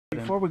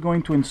Before we're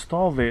going to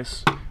install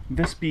this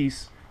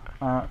piece,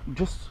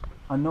 just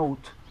a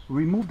note,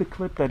 remove the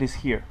clip that is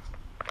here.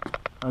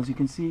 As you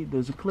can see,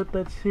 there's a clip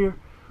that's here.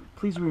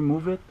 Please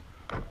remove it,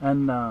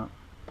 and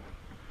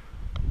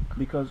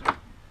because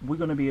we're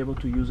going to be able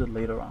to use it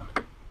later on.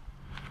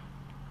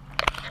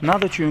 Now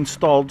that you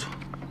installed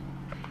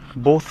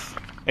both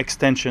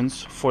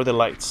extensions for the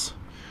lights,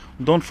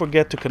 don't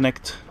forget to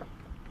connect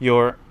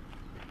your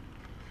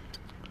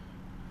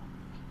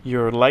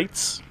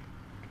lights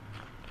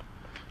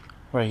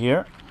right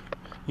here.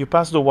 You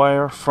pass the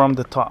wire from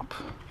the top,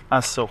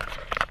 as so.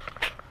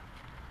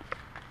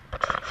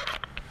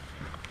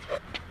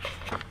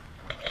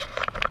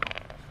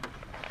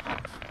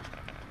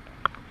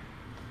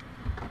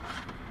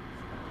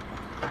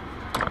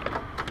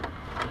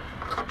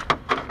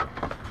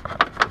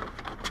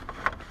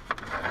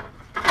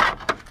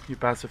 You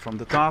pass it from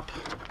the top,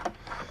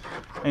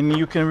 and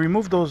you can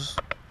remove those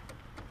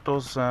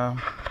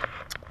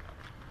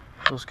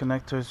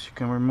connectors. You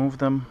can remove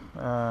them.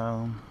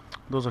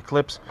 Those are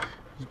clips.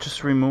 You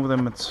just remove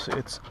them.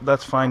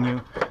 That's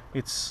fine.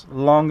 It's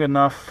long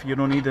enough. You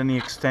don't need any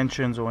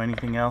extensions or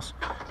anything else.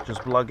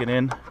 Just plug it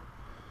in.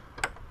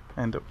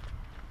 And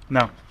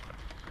now,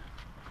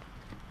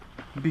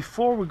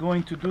 before we're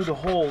going to do the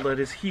hole that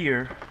is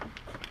here,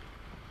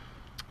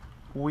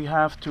 we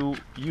have to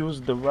use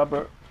the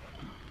rubber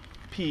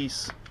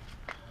piece,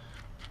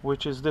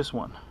 which is this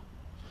one,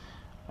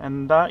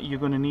 and that you're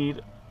going to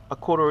need a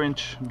 1/4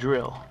 inch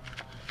drill.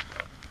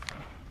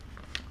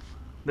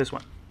 This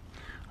one,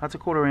 that's a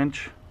 1/4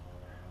 inch,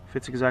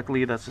 fits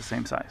exactly, that's the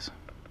same size.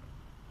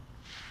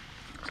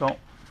 So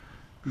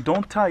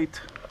don't tight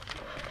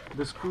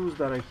the screws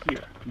that are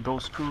here.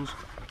 Those screws,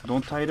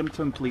 don't tight them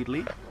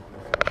completely.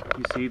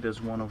 You see there's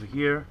one over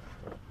here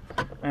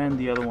and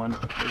the other one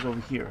is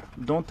over here.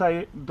 Don't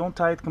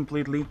tie it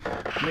completely.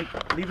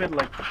 Leave it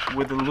like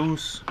with a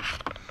loose,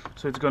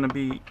 so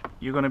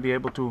you're gonna be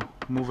able to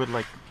move it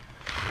like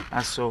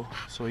as so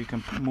you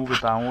can move it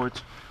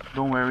downwards.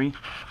 Don't worry,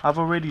 I've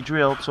already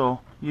drilled, so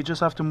you just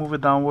have to move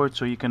it downwards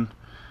so you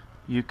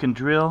can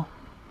drill.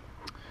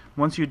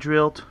 Once you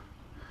drilled,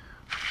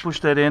 push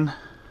that in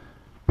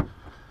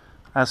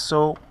as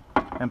so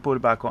and put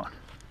it back on.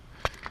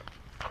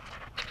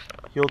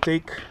 You'll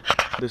take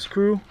the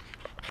screw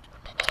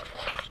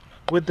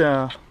with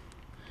the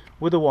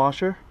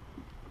washer.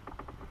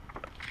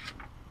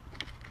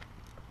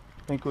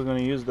 I think we're going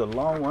to use the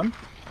long one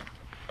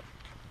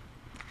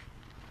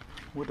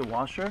with the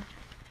washer,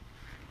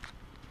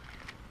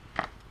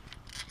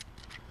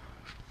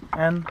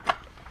 and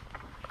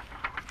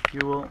you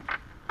will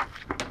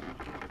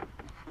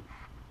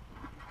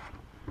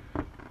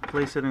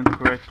place it in the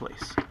correct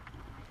place.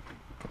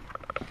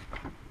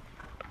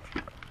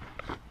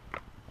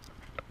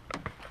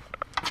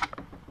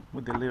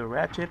 With the little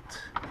ratchet,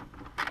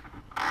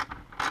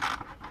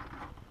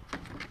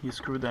 you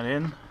screw that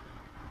in,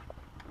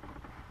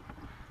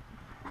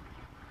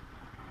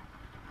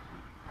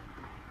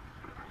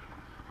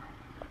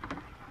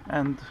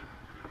 and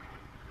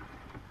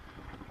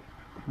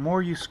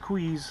more you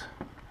squeeze,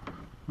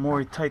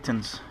 more it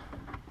tightens.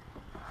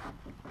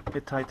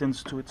 It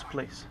tightens to its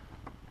place.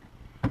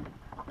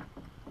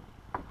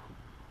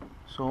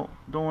 So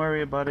don't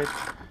worry about it.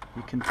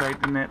 You can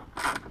tighten it.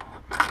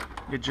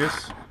 It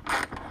just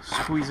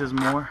squeezes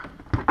more.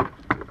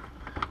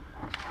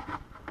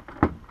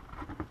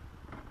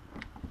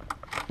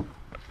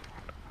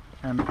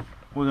 And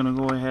we're gonna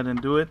go ahead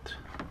and do it.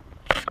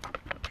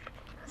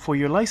 For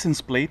your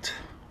license plate,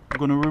 we're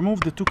gonna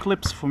remove the 2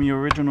 clips from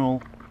your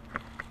original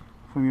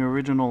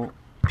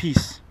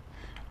piece.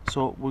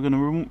 So we're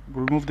gonna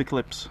remove the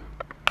clips.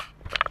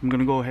 I'm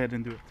gonna go ahead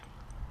and do it.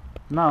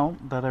 Now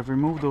that I've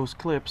removed those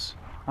clips,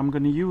 I'm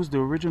gonna use the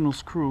original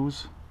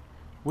screws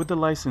with the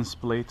license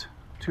plate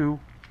to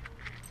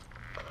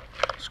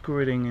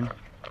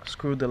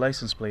screw the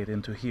license plate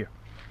into here.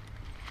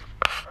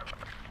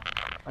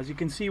 As you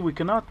can see, we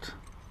cannot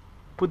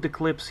put the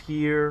clips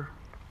here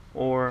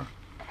or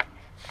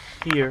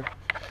here,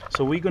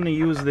 so we're going to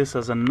use this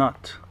as a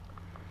nut.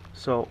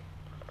 So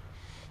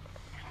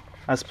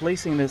as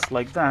placing this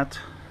like that,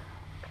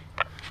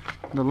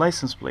 the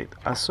license plate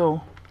as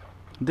so,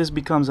 this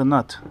becomes a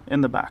nut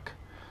in the back.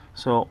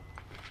 So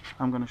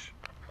I'm going to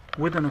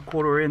with a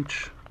 1/4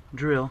 inch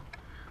drill,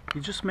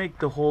 you just make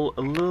the hole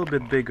a little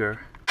bit bigger.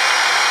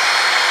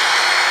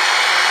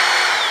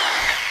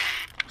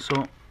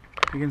 So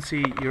you can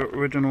see your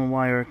original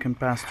wire can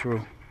pass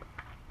through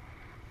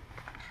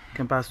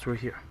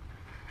here.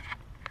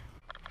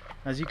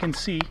 As you can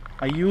see,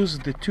 I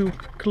used the 2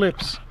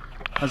 clips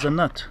as a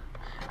nut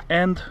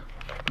and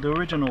the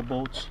original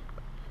bolts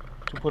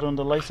to put on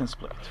the license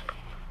plate.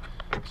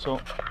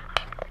 So,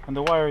 and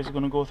the wire is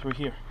going to go through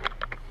here.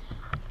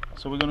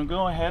 So we're going to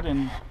go ahead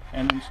and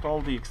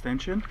install the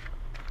extension.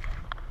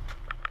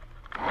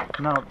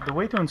 Now the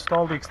way to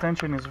install the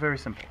extension is very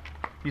simple.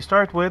 You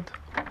start with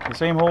the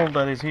same hole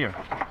that is here.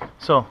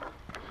 So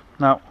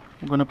now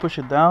I'm going to push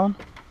it down,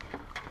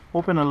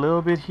 open a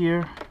little bit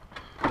here,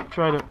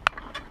 try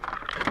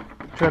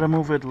to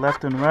move it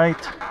left and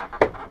right,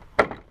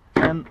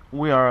 and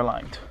we are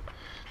aligned.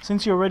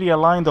 Since you already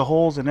aligned the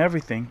holes and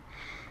everything,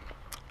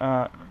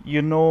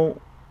 you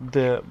know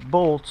the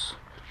bolts,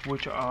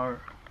 which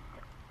are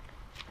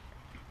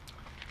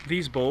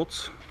these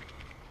bolts.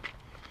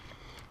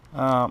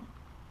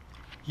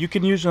 You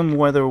can use them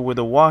whether with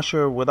a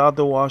washer, without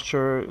the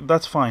washer,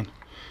 that's fine.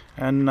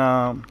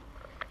 And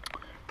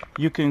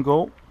you can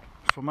go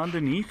from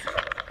underneath,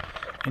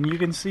 and you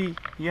can see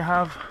you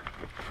have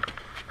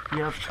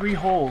 3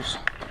 holes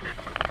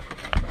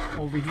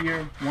over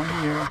here,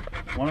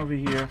 one over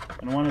here,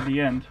 and one at the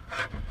end.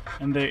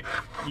 And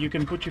you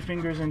can put your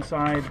fingers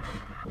inside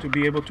to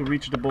be able to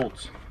reach the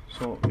bolts.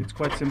 So it's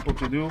quite simple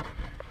to do,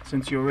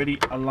 since you already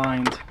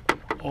aligned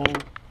all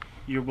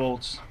your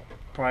bolts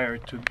prior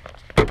to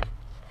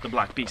the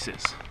black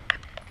pieces.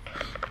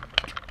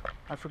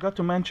 I forgot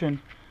to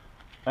mention,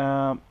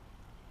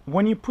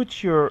 when you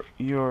put your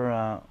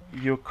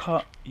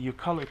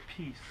colored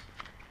piece,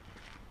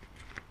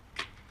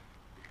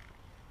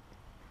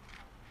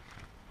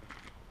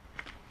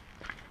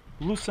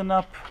 loosen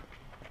up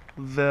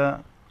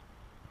the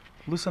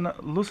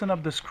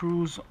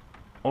screws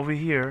over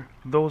here,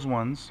 those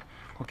ones,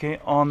 okay,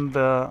 on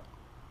the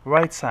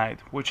right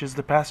side, which is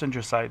the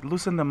passenger side.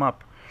 Loosen them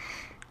up.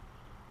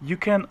 You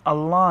can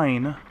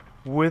align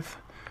with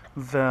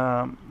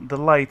the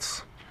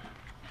lights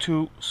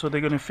so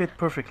they're going to fit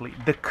perfectly.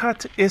 The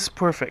cut is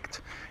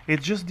perfect.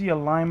 It's just the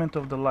alignment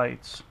of the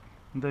lights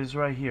that is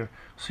right here.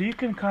 So you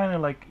can kind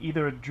of like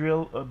either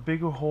drill a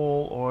bigger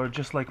hole or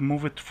just like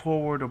move it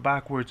forward or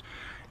backwards.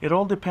 It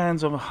all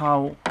depends on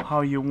how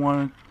you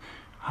want it,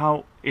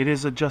 how it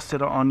is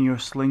adjusted on your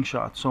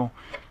slingshot. So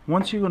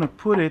once you're going to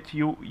put it,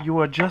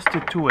 you adjust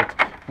it to it.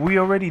 We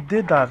already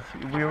did that.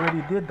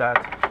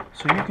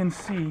 So you can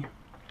see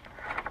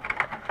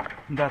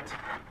that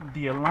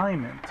the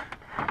alignment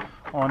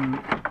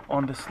on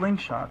the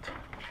slingshot,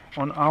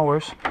 on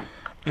ours,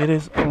 it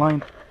is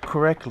aligned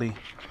correctly.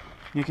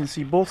 You can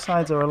see both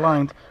sides are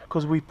aligned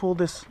because we pull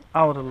this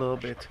out a little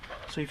bit.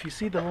 So if you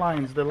see the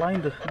lines,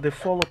 they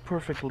follow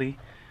perfectly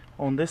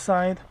on this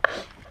side.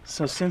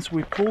 So since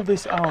we pulled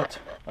this out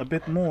a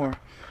bit more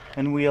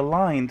and we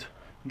aligned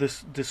the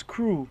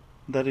screw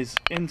that is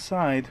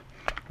inside,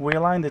 we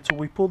aligned it, so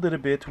we pulled it a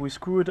bit, we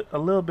screwed a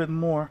little bit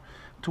more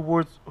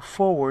towards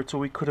forward, so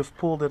we could have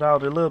pulled it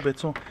out a little bit.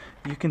 So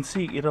you can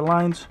see it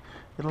aligns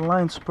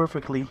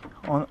perfectly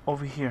on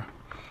over here.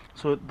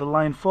 So the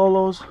line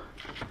follows,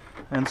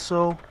 and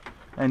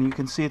you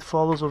can see it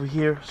follows over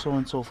here, so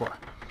and so far.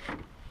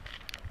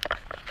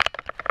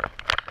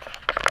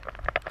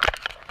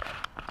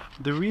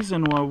 The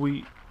reason why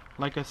we,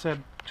 like I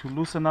said, to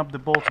loosen up the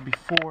bolts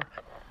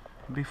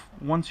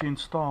once you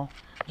install,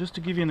 just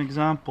to give you an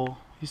example,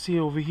 you see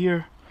over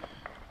here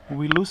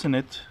we loosen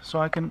it, so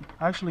I can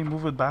actually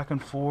move it back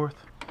and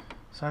forth,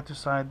 side to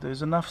side.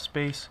 There's enough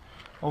space.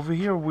 Over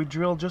here we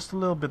drill just a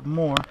little bit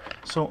more,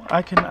 so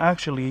I can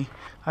actually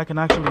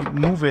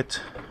move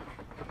it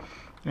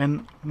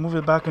and move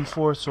it back and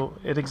forth so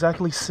it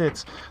exactly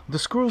sits. The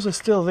screws are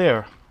still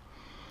there.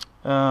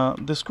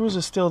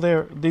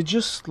 They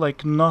just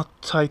like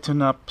not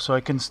tighten up, so I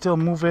can still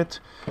move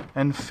it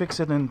and fix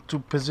it into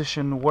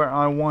position where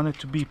I want it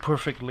to be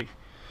perfectly.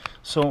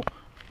 So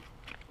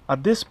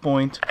at this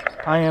point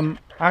I am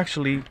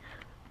actually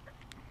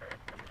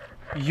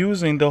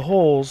using the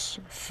holes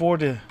for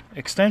the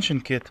extension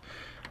kit.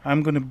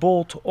 I'm going to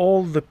bolt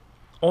all the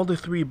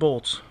 3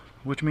 bolts,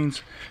 which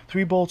means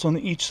 3 bolts on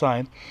each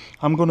side.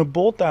 I'm going to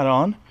bolt that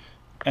on,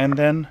 and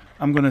then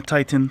I'm going to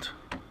tighten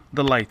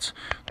the lights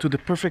to the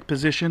perfect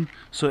position,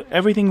 so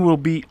everything will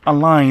be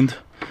aligned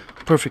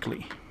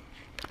perfectly.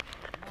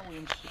 Now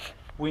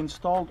we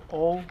installed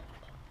all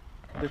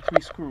the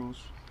 3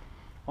 screws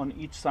on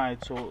each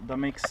side, so that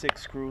makes 6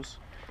 screws,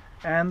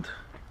 and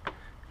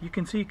you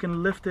can see you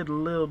can lift it a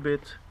little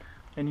bit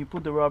and you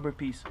put the rubber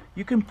piece.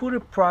 You can put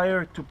it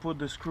prior to put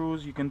the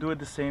screws, you can do it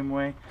the same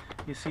way.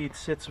 You see it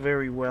sits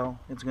very well.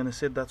 It's gonna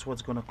sit, that's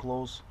what's gonna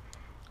close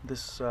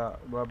this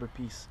rubber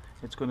piece.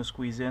 It's gonna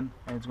squeeze in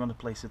and it's gonna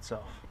place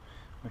itself.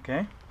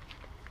 Okay,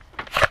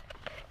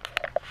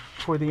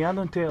 for the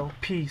undertail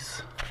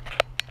piece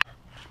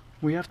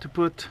we have to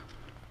put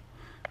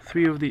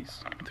 3 of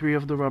these, 3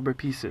 of the rubber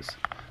pieces.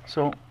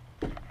 So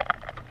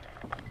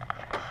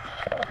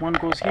one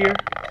goes here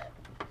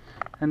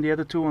and the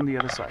other 2 on the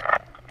other side.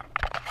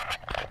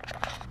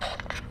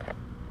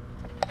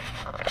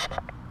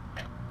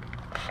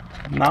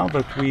 Now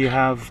that we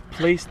have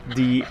placed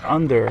the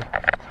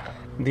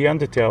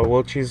undertail,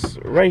 which is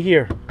right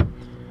here,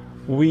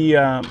 we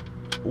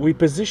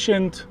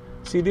positioned.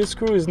 See, this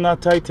screw is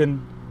not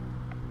tighten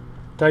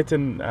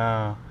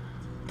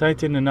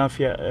enough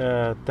yet,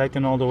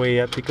 tighten all the way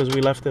yet, because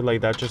we left it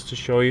like that just to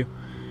show you.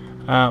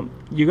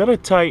 You gotta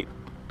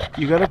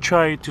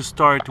try to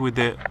start with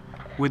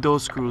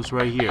those screws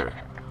right here.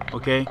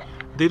 Okay,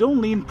 they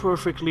don't lean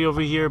perfectly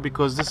over here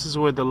because this is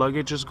where the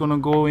luggage is gonna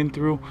go in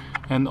through,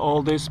 and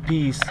all this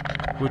piece,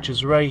 which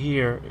is right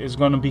here, is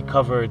gonna be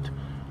covered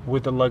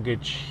with the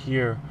luggage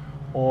here.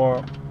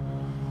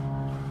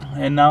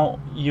 And now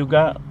you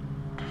got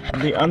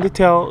The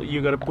undertail,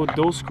 you gotta put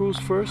those screws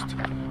first,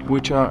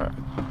 which are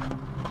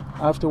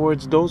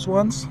afterwards those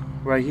ones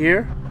right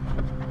here.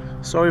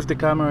 Sorry if the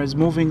camera is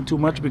moving too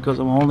much because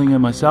I'm holding it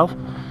myself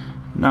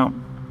now.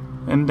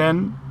 And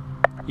then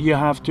you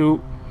have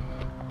to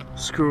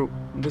screw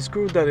the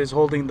screw that is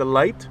holding the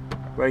light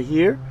right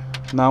here,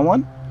 that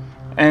one,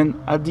 and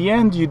at the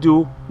end you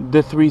do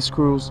the 3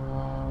 screws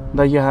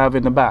that you have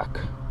in the back.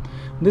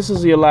 This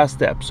is your last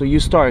step. So you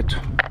start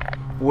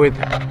with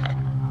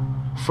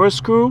first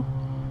screw,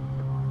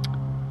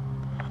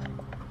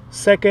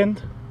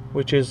 second,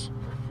 which is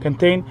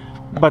contained,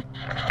 but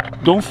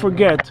don't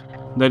forget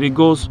that it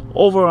goes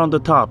over on the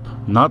top,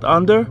 not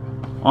under,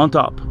 on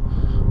top.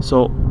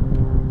 So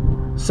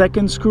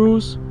second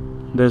screws,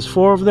 there's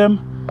 4 of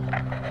them.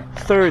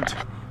 Third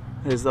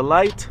is the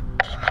light.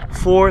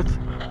 Fourth,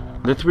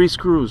 the 3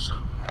 screws.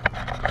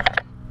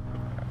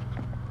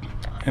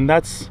 And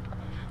that's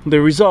the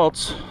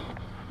results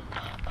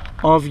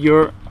of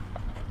your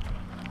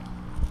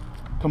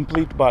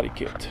complete body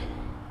kit.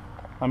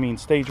 I mean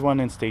stage 1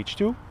 and stage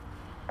 2.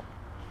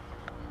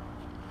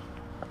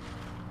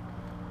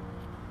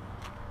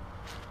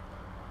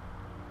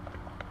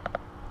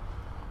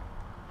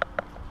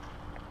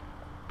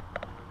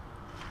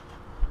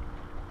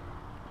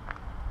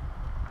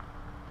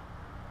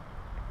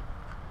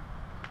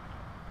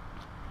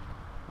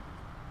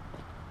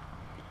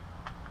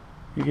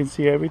 You can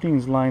see everything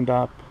is lined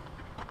up.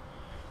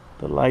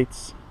 The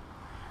lights,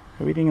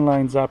 everything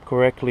lines up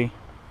correctly.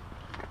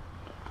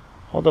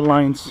 All the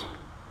lines,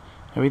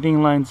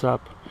 everything lines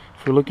up.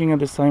 If you're looking at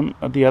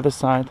the other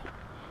side,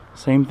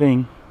 same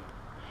thing.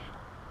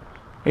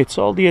 It's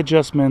all the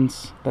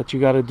adjustments that you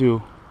got to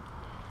do.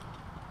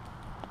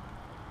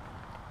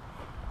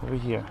 Over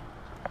here,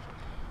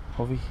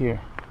 over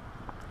here,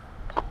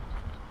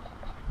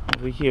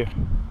 over here.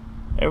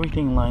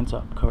 Everything lines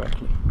up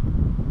correctly.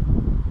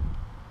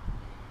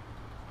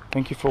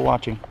 Thank you for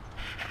watching.